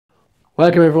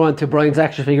Welcome everyone to Brian's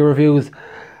Action Figure Reviews,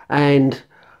 and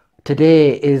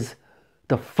today is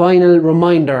the final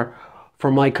reminder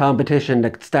for my competition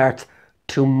that starts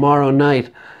tomorrow night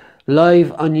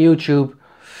live on YouTube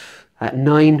at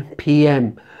 9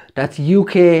 p.m. That's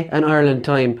UK and Ireland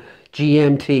time,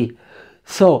 GMT.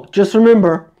 So just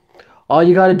remember, all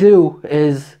you gotta do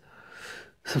is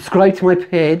subscribe to my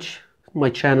page, my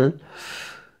channel,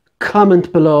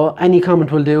 comment below, any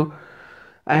comment will do,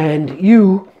 and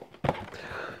you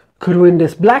could win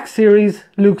this Black Series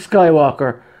Luke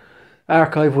Skywalker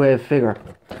Archive Wave figure.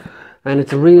 And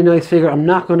it's a really nice figure. I'm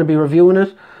not going to be reviewing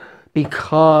it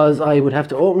because I would have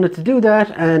to open it to do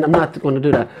that, and I'm not going to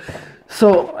do that.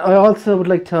 So I also would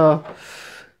like to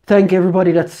thank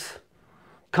everybody that's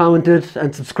commented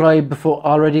and subscribed before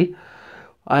already.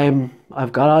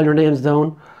 I've got all your names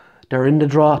down. They're in the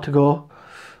draw to go.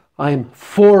 I'm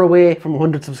 4 away from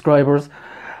 100 subscribers,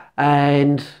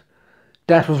 and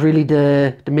that was really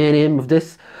the main aim of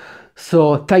this.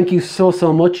 So thank you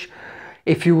so much.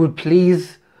 If you would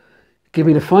please give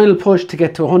me the final push to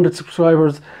get to 100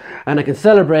 subscribers, and I can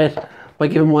celebrate by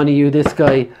giving one of you this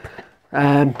guy.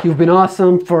 You've been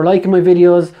awesome for liking my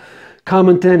videos,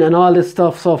 commenting and all this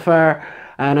stuff so far,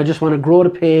 and I just want to grow the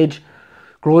page,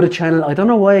 grow the channel. I don't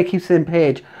know why I keep saying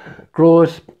page. Grow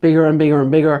it bigger and bigger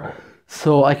and bigger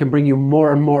so I can bring you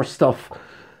more and more stuff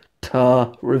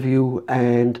to review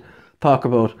and talk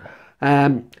about.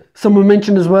 Someone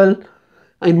mentioned as well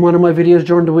in one of my videos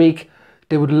during the week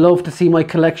they would love to see my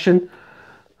collection.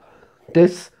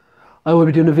 I will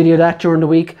be doing a video of that during the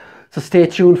week, so stay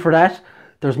tuned for that.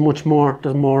 There's much more.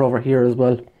 There's more over here as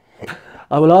well.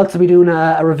 I will also be doing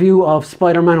a review of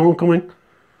Spider-Man Homecoming.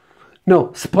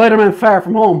 No, Spider-Man Far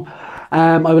From Home.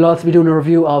 I will also be doing a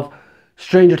review of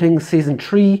Stranger Things Season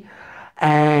 3,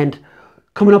 and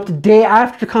coming up the day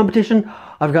after the competition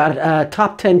I've got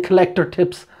top 10 collector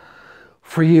tips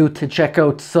for you to check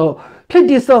out. So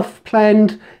plenty of stuff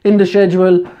planned in the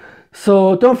schedule.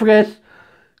 So don't forget,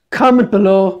 comment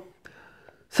below,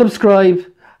 subscribe,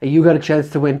 and you got a chance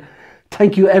to win.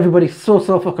 Thank you everybody so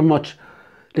fucking much.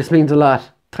 This means a lot.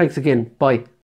 Thanks again. Bye.